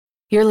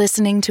You're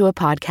listening to a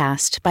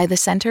podcast by the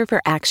Center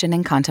for Action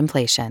and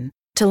Contemplation.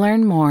 To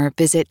learn more,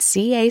 visit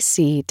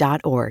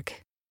cac.org.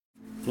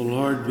 The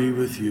Lord be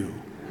with you.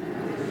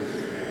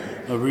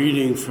 A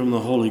reading from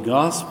the Holy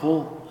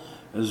Gospel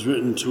as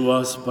written to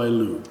us by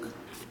Luke.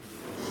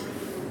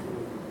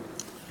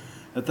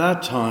 At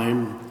that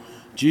time,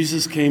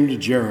 Jesus came to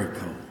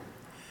Jericho,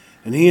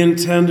 and he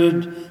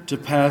intended to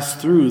pass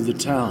through the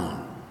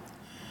town.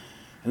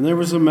 And there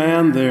was a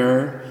man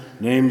there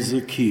named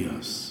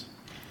Zacchaeus,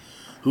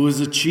 who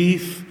was a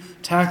chief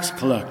tax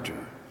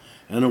collector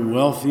and a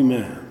wealthy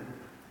man.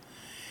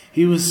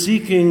 He was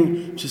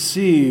seeking to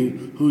see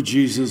who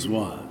Jesus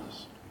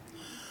was,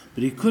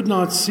 but he could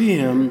not see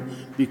him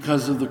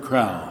because of the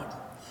crowd,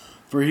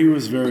 for he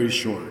was very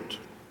short.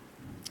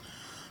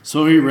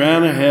 So he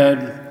ran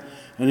ahead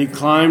and he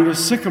climbed a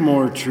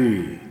sycamore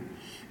tree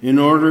in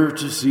order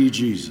to see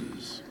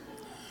Jesus,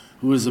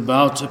 who was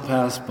about to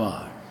pass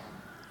by.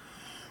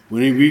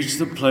 When he reached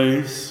the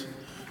place,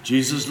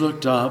 Jesus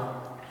looked up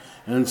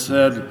and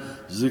said,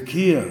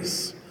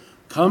 "Zacchaeus,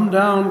 come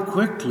down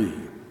quickly,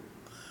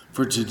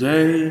 for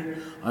today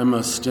I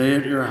must stay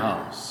at your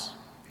house."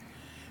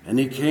 And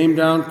he came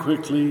down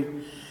quickly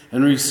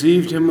and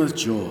received him with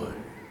joy.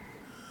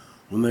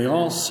 When they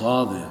all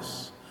saw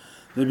this,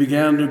 they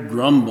began to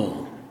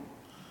grumble.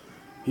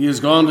 "He has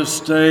gone to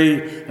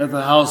stay at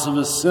the house of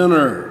a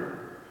sinner."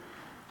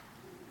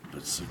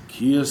 But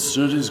Zacchaeus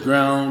stood his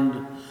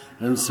ground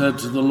and said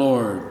to the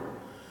Lord,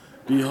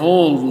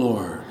 "Behold,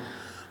 Lord,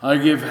 I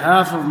give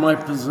half of my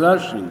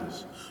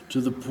possessions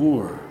to the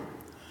poor,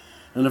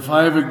 and if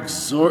I have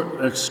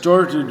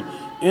extorted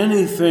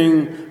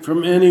anything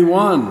from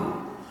anyone,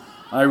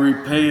 I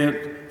repay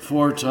it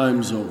 4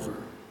 times over."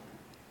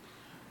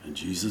 And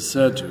Jesus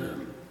said to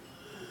him,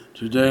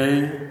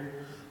 "Today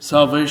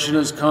salvation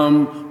has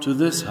come to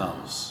this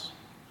house,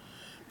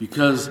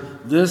 because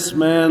this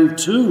man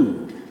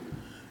too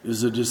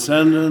is a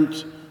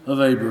descendant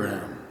of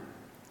Abraham.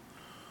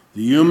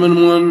 The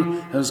human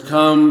one has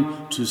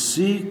come to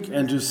seek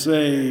and to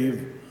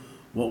save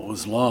what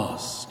was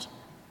lost."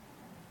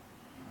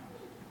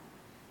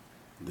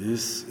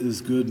 This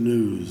is good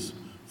news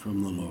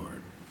from the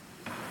Lord.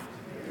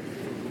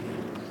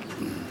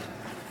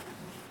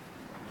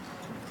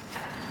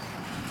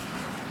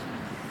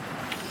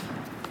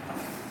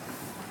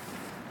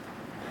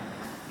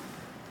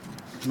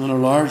 I'm going to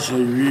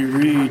largely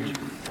reread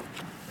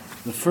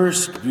the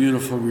first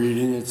beautiful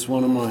reading. It's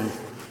one of my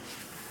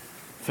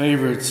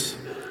favorites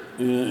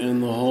in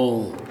the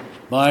whole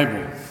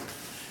Bible,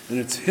 and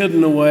it's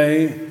hidden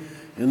away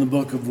in the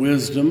book of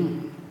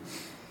Wisdom.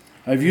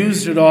 I've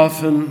used it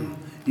often,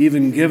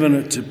 even given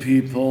it to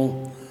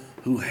people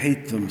who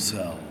hate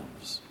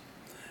themselves,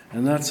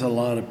 and that's a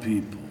lot of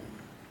people,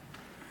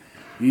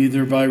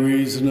 either by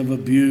reason of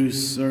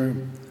abuse or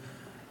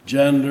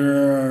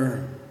gender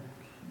or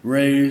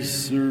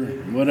race or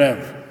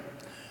whatever.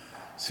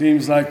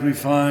 Seems like we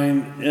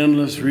find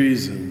endless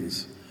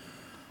reasons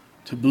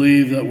to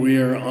believe that we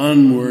are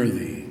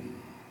unworthy.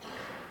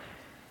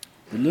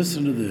 But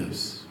listen to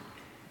this.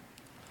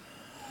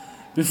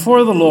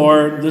 Before the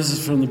Lord, this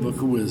is from the book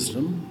of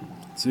Wisdom,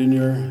 it's in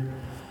your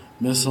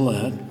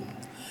missalette.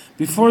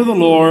 Before the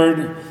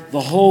Lord, the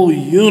whole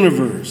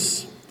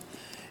universe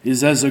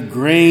is as a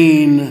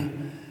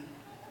grain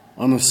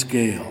on a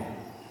scale.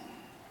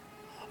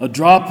 A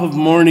drop of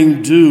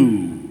morning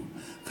dew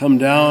come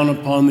down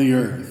upon the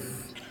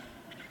earth.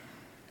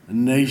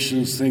 And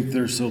nations think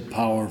they're so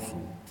powerful.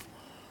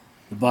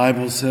 The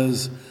Bible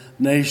says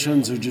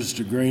nations are just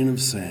a grain of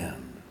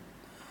sand.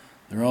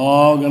 They're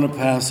all going to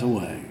pass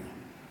away.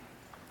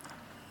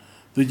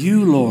 But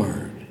you,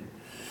 Lord,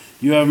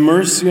 you have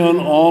mercy on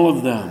all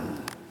of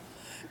them,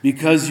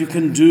 because you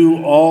can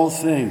do all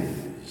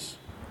things.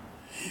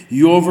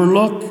 You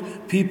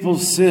overlook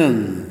people's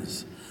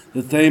sins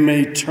that they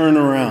may turn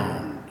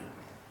around.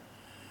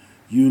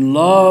 You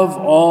love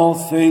all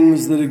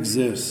things that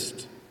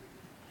exist.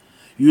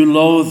 You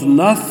loathe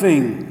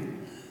nothing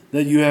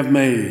that you have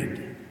made.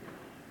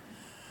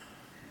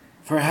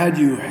 For had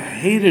you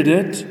hated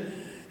it,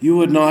 you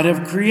would not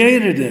have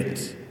created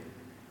it.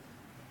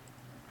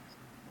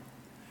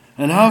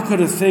 And how could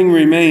a thing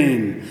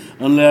remain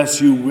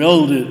unless you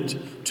willed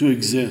it to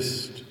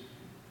exist?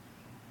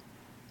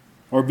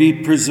 Or be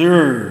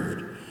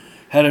preserved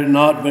had it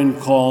not been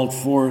called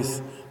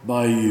forth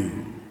by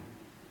you?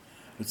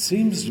 It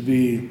seems to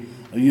be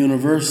a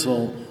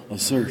universal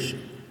assertion,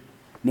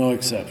 no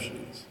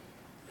exceptions.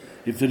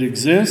 If it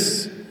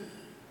exists,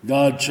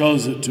 God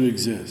chose it to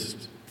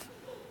exist.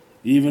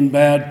 Even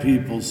bad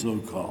people,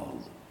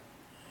 so-called.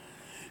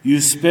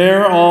 You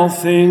spare all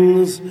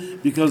things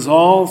because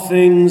all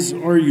things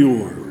are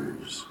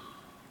yours.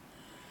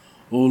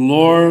 O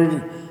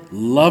Lord,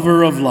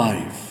 lover of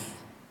life,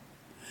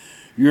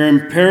 your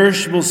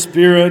imperishable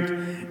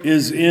spirit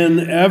is in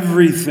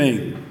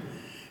everything.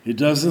 It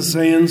doesn't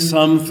say in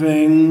some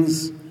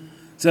things, it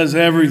says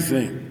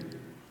everything.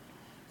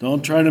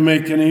 Don't try to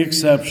make any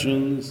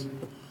exceptions.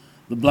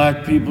 The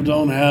black people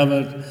don't have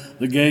it.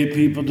 The gay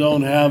people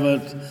don't have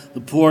it.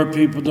 The poor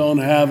people don't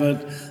have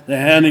it. The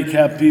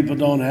handicapped people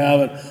don't have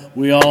it.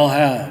 We all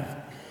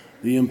have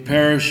the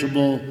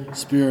imperishable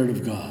Spirit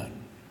of God.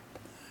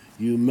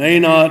 You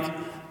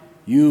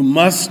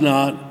must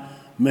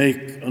not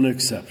make an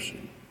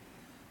exception.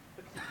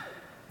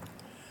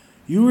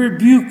 You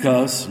rebuke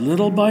us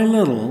little by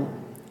little.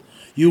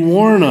 You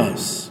warn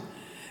us,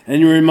 and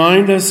you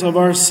remind us of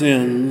our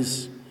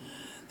sins,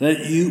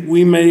 that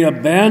we may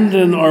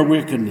abandon our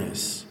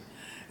wickedness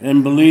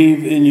and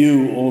believe in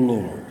you, O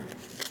Lord.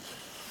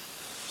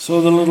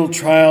 So the little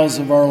trials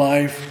of our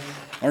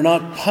life are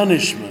not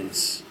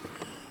punishments.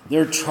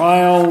 They're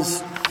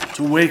trials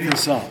to wake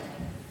us up.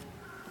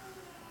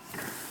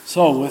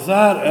 So with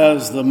that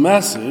as the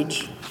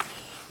message,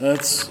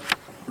 let's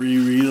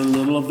reread a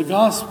little of the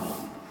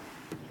gospel.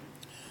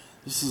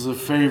 This is a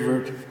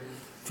favorite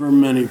for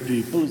many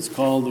people. It's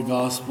called the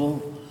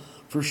gospel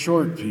for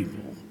short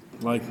people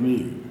like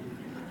me.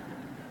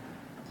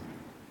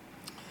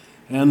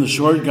 And the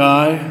short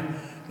guy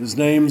is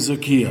named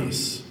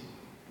Zacchaeus.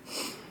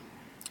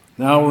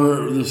 Now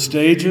the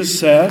stage is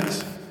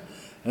set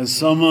as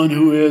someone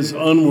who is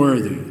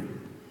unworthy,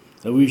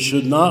 that we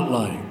should not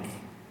like,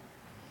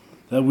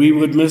 that we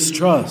would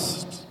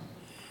mistrust.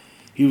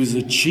 He was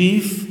a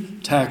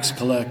chief tax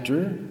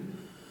collector.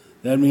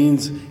 That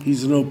means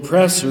he's an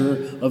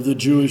oppressor of the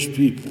Jewish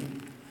people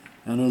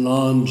and a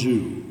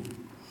non-Jew.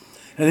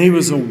 And he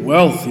was a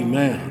wealthy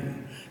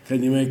man.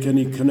 Can you make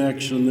any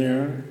connection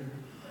there?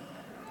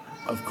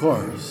 Of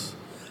course.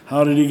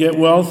 How did he get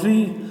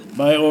wealthy?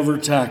 By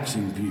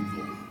overtaxing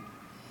people.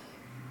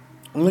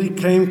 When he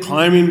came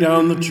climbing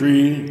down the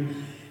tree,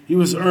 he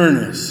was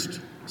earnest,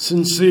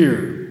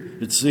 sincere,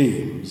 it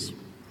seems.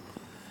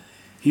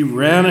 He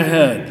ran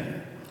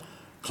ahead,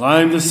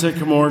 climbed the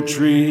sycamore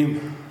tree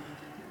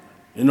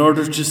in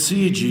order to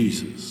see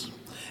Jesus.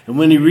 And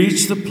when he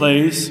reached the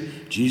place,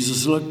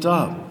 Jesus looked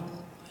up.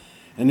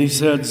 And he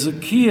said,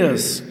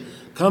 Zacchaeus,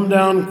 come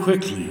down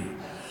quickly,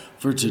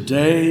 for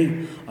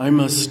today I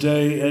must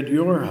stay at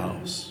your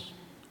house.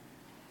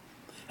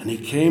 And he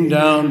came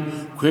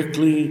down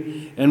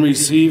quickly and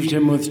received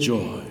him with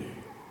joy.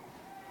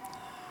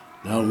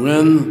 Now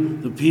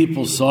when the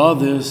people saw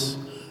this,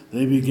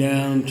 they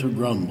began to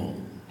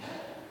grumble.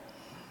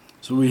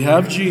 So we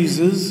have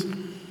Jesus,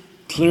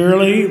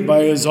 clearly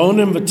by his own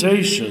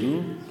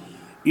invitation,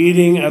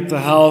 eating at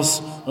the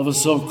house of a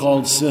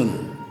so-called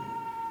sinner.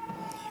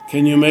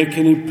 Can you make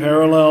any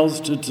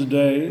parallels to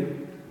today?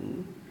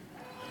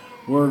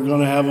 We're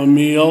going to have a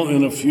meal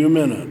in a few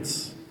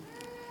minutes.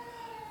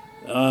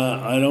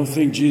 I don't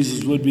think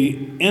Jesus would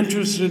be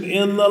interested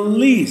in the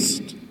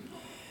least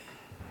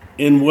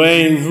in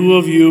weighing who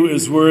of you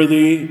is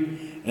worthy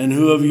and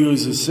who of you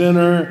is a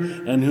sinner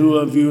and who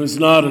of you is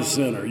not a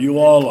sinner. You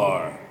all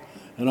are,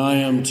 and I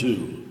am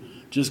too.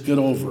 Just get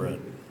over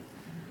it.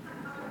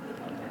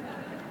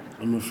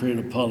 I'm afraid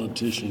a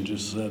politician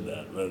just said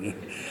that, but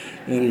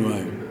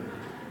anyway.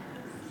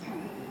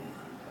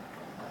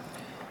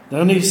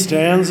 Then he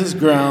stands his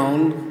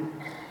ground,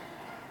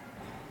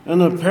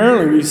 and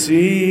apparently we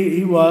see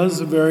he was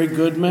a very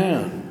good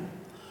man,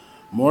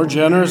 more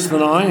generous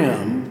than I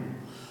am.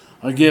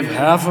 I give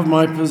half of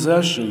my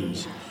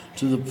possessions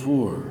to the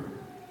poor.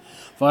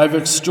 If I've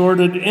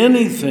extorted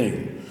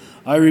anything,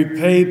 I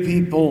repay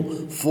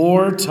people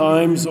 4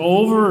 times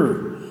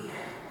over.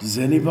 Does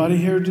anybody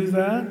here do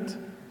that?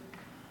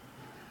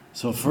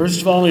 So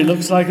first of all, he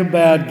looks like a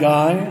bad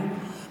guy.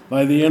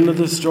 By the end of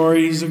the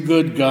story, he's a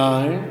good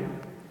guy.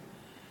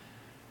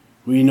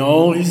 We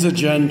know he's a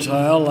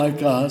Gentile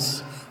like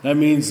us. That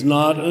means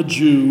not a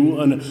Jew,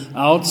 an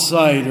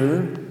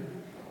outsider.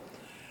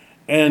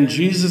 And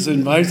Jesus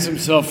invites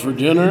himself for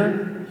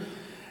dinner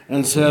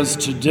and says,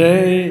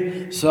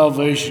 today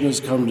salvation has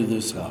come to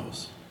this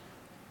house.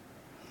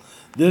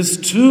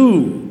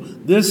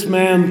 This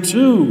man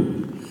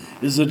too,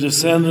 is a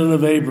descendant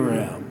of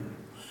Abraham.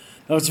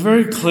 Now it's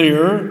very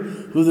clear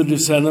who the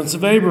descendants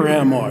of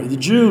Abraham are, the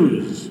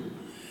Jews.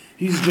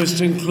 He's just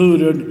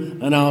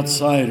included an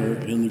outsider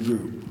in the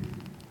group.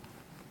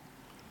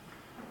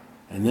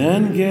 And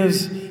then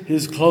gives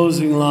his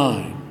closing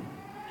line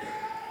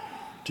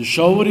to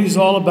show what he's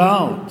all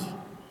about.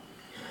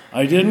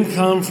 I didn't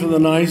come for the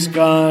nice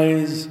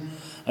guys.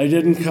 I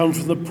didn't come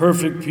for the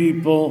perfect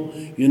people.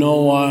 You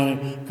know why?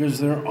 Because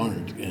there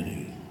aren't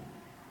any.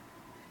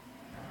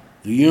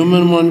 The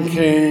human one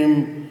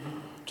came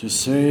to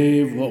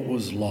save what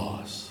was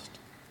lost.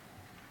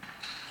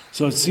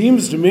 So it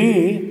seems to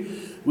me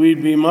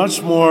we'd be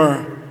much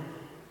more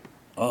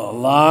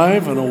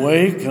alive and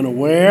awake and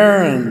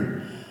aware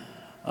and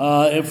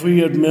if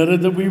we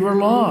admitted that we were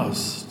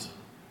lost,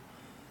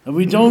 that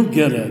we don't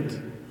get it,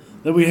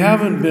 that we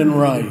haven't been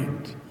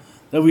right,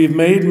 that we've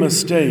made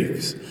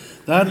mistakes.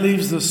 That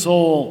leaves the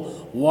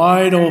soul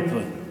wide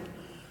open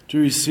to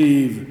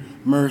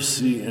receive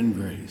mercy and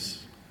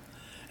grace.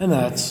 And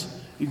that's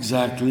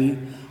exactly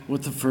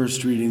what the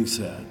first reading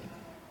said.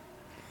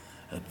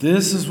 That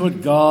this is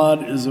what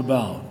God is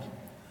about.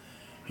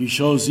 He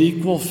shows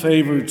equal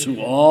favor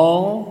to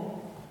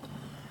all,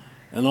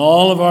 and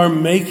all of our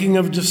making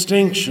of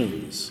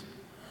distinctions,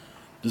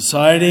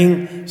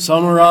 deciding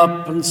some are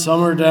up and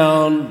some are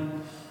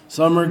down,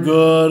 some are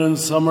good and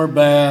some are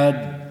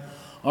bad,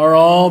 are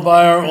all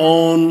by our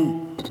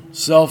own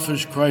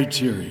selfish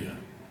criteria.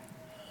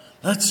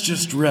 Let's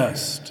just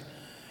rest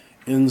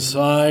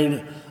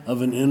inside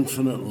of an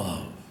infinite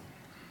love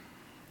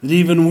that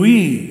even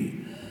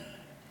we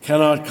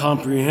cannot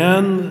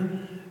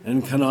comprehend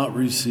and cannot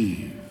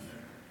receive.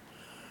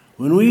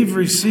 When we've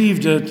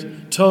received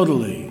it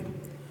totally,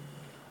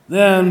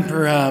 then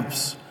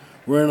perhaps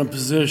we're in a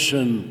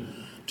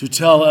position to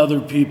tell other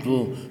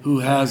people who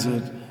has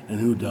it and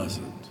who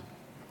doesn't.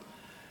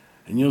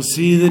 And you'll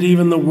see that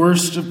even the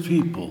worst of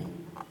people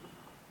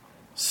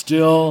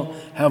still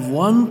have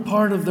one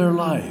part of their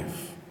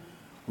life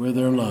where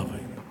they're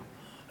loving.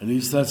 At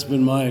least that's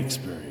been my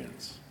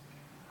experience.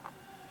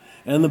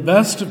 And the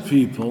best of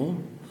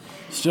people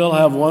still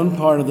have one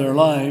part of their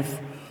life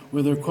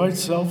where they're quite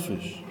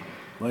selfish,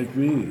 like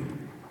me.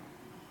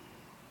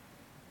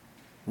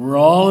 We're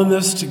all in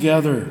this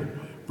together,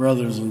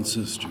 brothers and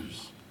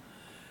sisters.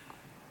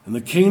 And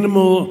the kingdom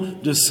will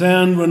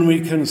descend when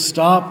we can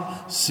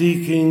stop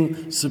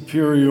seeking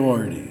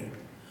superiority,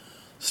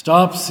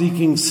 stop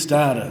seeking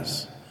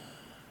status,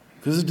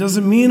 because it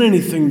doesn't mean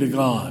anything to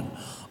God.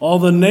 All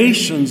the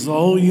nations, the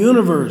whole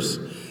universe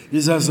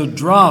is as a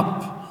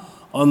drop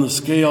on the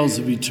scales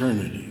of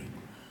eternity.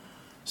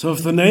 So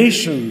if the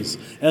nations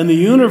and the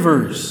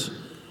universe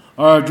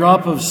are a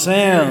drop of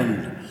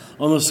sand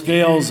on the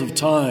scales of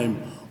time,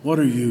 what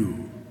are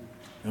you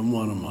and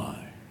what am I?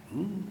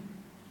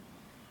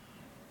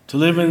 To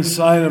live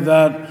inside of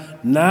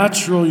that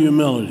natural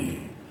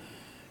humility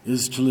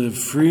is to live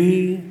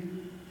free,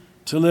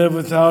 to live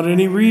without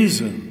any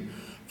reason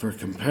for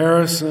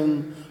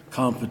comparison,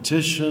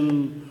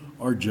 competition,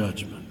 or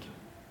judgment.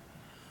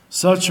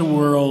 Such a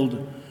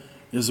world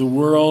is a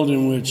world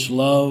in which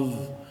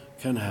love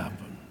can happen.